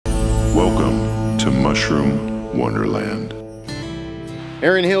Welcome to Mushroom Wonderland.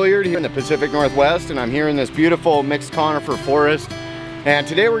 Aaron Hilliard here in the Pacific Northwest, and I'm here in this beautiful mixed conifer forest. And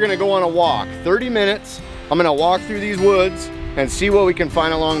today we're gonna go on a walk, 30 minutes. I'm gonna walk through these woods and see what we can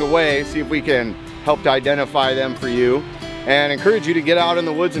find along the way, see if we can help to identify them for you, and encourage you to get out in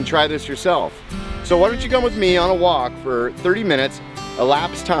the woods and try this yourself. So why don't you come with me on a walk for 30 minutes,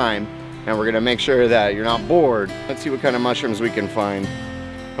 elapsed time, and we're gonna make sure that you're not bored. Let's see what kind of mushrooms we can find.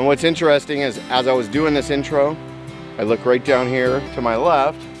 And what's interesting is, as I was doing this intro, I look right down here to my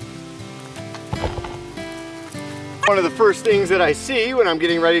left. One of the first things that I see when I'm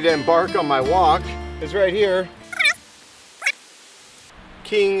getting ready to embark on my walk is right here,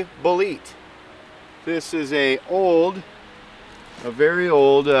 King Bolite. This is a very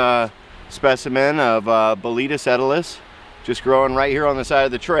old specimen of Boletes edilis, just growing right here on the side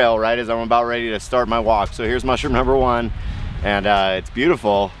of the trail, right as I'm about ready to start my walk. So here's mushroom number one. And it's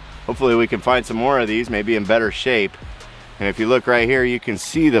beautiful. Hopefully we can find some more of these, maybe in better shape. And if you look right here, you can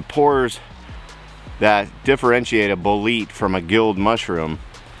see the pores that differentiate a bolete from a gilled mushroom.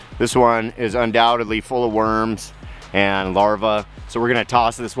 This one is undoubtedly full of worms and larvae. So we're gonna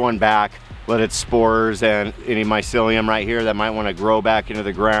toss this one back, let its spores and any mycelium right here that might wanna grow back into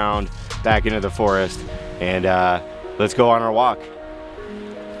the ground, back into the forest. And let's go on our walk.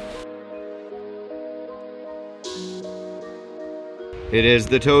 It is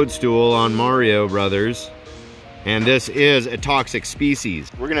the toadstool on Mario Brothers, and this is a toxic species.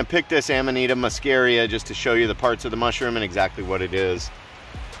 We're gonna pick this Amanita Muscaria just to show you the parts of the mushroom and exactly what it is.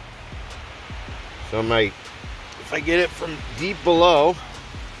 So if I get it from deep below,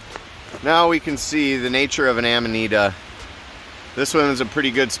 now we can see the nature of an Amanita. This one is a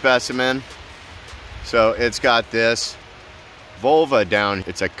pretty good specimen. So it's got this vulva down.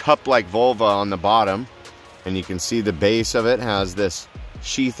 It's a cup-like vulva on the bottom. And you can see the base of it has this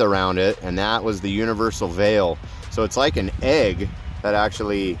sheath around it, and that was the universal veil. So it's like an egg that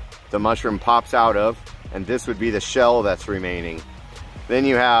actually the mushroom pops out of, and this would be the shell that's remaining. Then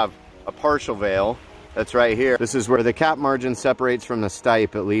you have a partial veil that's right here. This is where the cap margin separates from the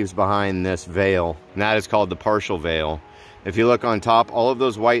stipe. It leaves behind this veil, and that is called the partial veil. If you look on top, all of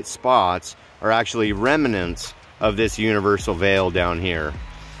those white spots are actually remnants of this universal veil down here.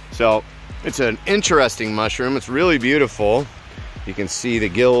 So it's an interesting mushroom. It's really beautiful. You can see the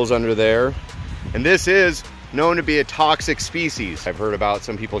gills under there. And this is known to be a toxic species. I've heard about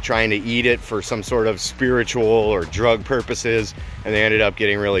some people trying to eat it for some sort of spiritual or drug purposes, and they ended up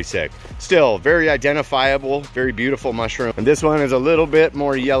getting really sick. Still, very identifiable, very beautiful mushroom. And this one is a little bit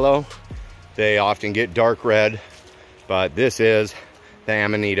more yellow. They often get dark red, but this is the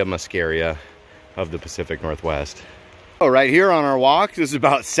Amanita Muscaria of the Pacific Northwest. Oh, right here on our walk, this is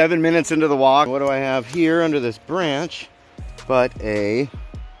about 7 minutes into the walk. What do I have here under this branch but a,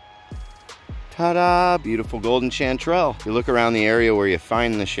 ta-da, beautiful golden chanterelle. If you look around the area where you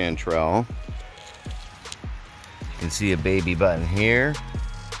find the chanterelle, you can see a baby button here,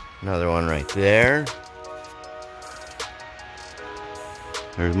 another one right there.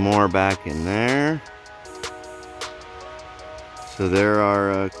 There's more back in there. So there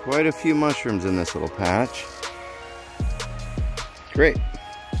are quite a few mushrooms in this little patch. Great.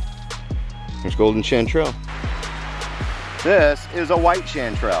 There's golden chanterelle. This is a white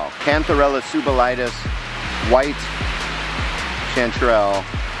chanterelle. Chanterelle subolitis, white chanterelle.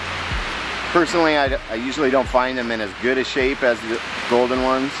 Personally, I usually don't find them in as good a shape as the golden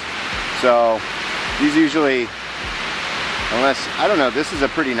ones. So these usually, unless, I don't know, this is a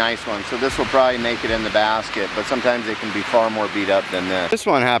pretty nice one. So this will probably make it in the basket, but sometimes they can be far more beat up than this. This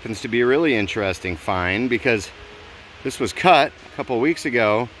one happens to be a really interesting find because this was cut a couple weeks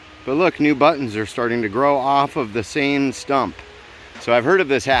ago, but look, new buttons are starting to grow off of the same stump. So I've heard of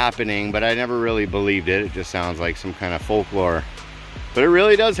this happening, but I never really believed it. It just sounds like some kind of folklore. But it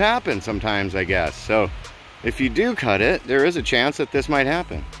really does happen sometimes, I guess. So if you do cut it, there is a chance that this might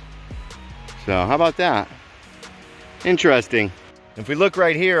happen. So how about that? Interesting. If we look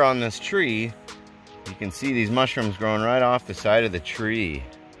right here on this tree, you can see these mushrooms growing right off the side of the tree.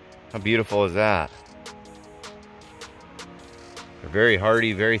 How beautiful is that? They're very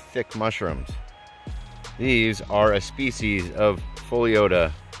hardy, very thick mushrooms. These are a species of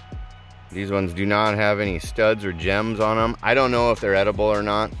foliota. These ones do not have any studs or gems on them. I don't know if they're edible or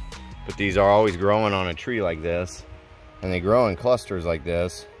not, but these are always growing on a tree like this. And they grow in clusters like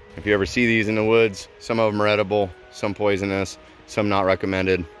this. If you ever see these in the woods, some of them are edible, some poisonous, some not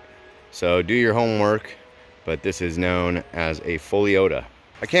recommended. So do your homework, but this is known as a foliota.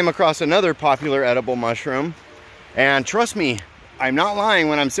 I came across another popular edible mushroom, and trust me, I'm not lying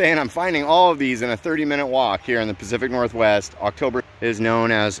when I'm saying I'm finding all of these in a 30-minute walk here in the Pacific Northwest. October is known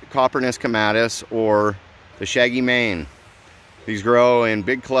as copperness comatus, or the shaggy mane. These grow in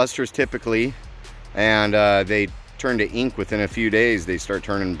big clusters typically, and they turn to ink within a few days. They start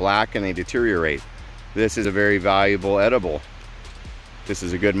turning black and they deteriorate. This is a very valuable edible. This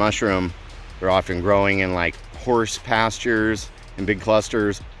is a good mushroom. They're often growing in like horse pastures, in big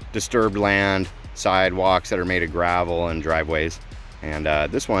clusters, disturbed land, sidewalks that are made of gravel, and driveways. And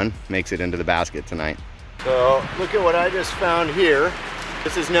this one makes it into the basket tonight. So look at what I just found here.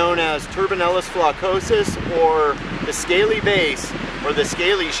 This is known as Turbinellus floccosus, or the scaly base, or the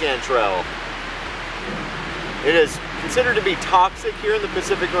scaly chanterelle. It is considered to be toxic here in the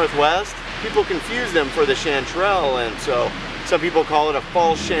Pacific Northwest. People confuse them for the chanterelle, and so some people call it a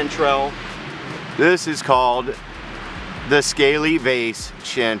false chanterelle. This is called the scaly vase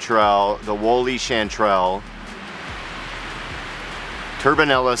chanterelle, the woolly chanterelle,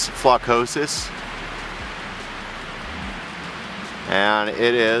 Turbinellus floccosus, and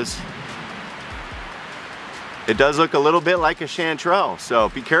it does look a little bit like a chanterelle, so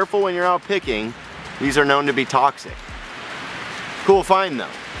be careful when you're out picking. These are known to be toxic. Cool find though.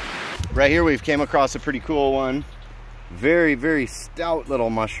 Right here we've came across a pretty cool one. Very, very stout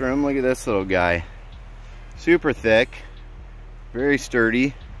little mushroom. Look at this little guy. Super thick, very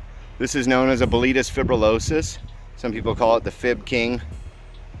sturdy. This is known as a Bolite fibrilosus. Some people call it the fib king.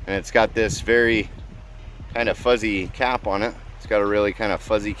 And it's got this very kind of fuzzy cap on it. It's got a really kind of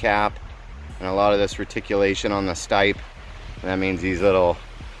fuzzy cap and a lot of this reticulation on the stipe. And that means these little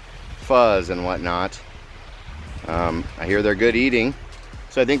fuzz and whatnot. I hear they're good eating.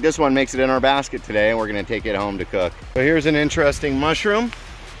 So I think this one makes it in our basket today, and we're gonna take it home to cook. So here's an interesting mushroom,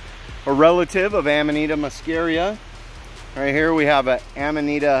 a relative of Amanita Muscaria. Right here we have an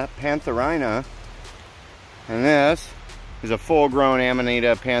Amanita pantherina, and this is a full-grown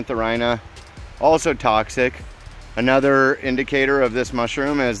Amanita pantherina, also toxic. Another indicator of this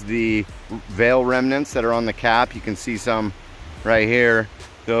mushroom is the veil remnants that are on the cap. You can see some right here.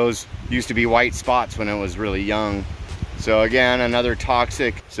 Those used to be white spots when it was really young. So again, another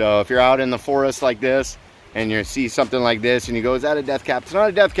toxic. So if you're out in the forest like this and you see something like this and you go, is that a death cap? It's not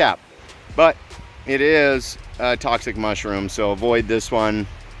a death cap, but it is a toxic mushroom, so avoid this one.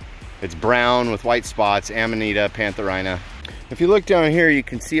 It's brown with white spots, Amanita pantherina. If you look down here, you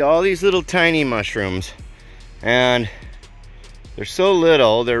can see all these little tiny mushrooms, and they're so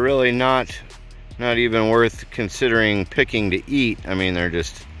little, they're really not even worth considering picking to eat. I mean,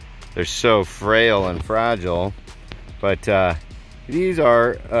 they're so frail and fragile. But these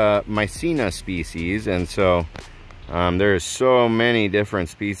are Mycenae species, and so there's so many different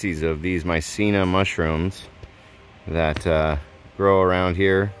species of these Mycenae mushrooms that grow around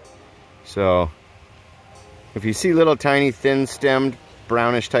here. So if you see little tiny thin-stemmed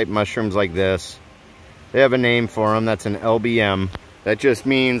brownish type mushrooms like this, they have a name for them. That's an LBM. That just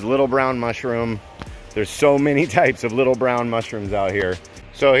means little brown mushroom. There's so many types of little brown mushrooms out here.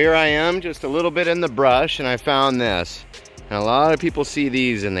 So here I am, just a little bit in the brush, and I found this. And a lot of people see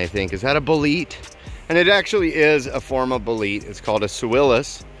these and they think, is that a bolete? And it actually is a form of bolete. It's called a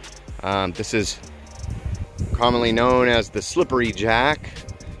suillus. This is commonly known as the slippery jack,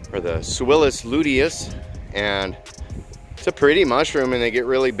 or the Suillus luteus. And it's a pretty mushroom, and they get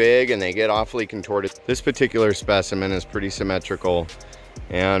really big and they get awfully contorted. This particular specimen is pretty symmetrical,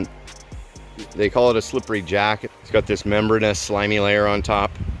 and they call it a slippery jack. It's got this membranous slimy layer on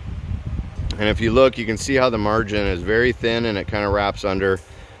top, and if you look, you can see how the margin is very thin and it kind of wraps under.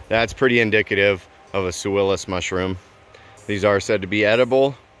 That's pretty indicative of a suillus mushroom. These are said to be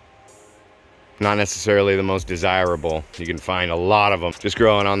edible, not necessarily the most desirable. You can find a lot of them just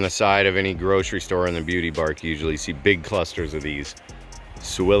growing on the side of any grocery store in the beauty bark. You usually see big clusters of these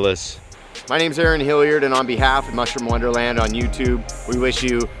suillus. My name's Aaron Hilliard, and on behalf of Mushroom Wonderland on YouTube, we wish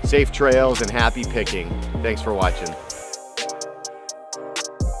you safe trails and happy picking. Thanks for watching.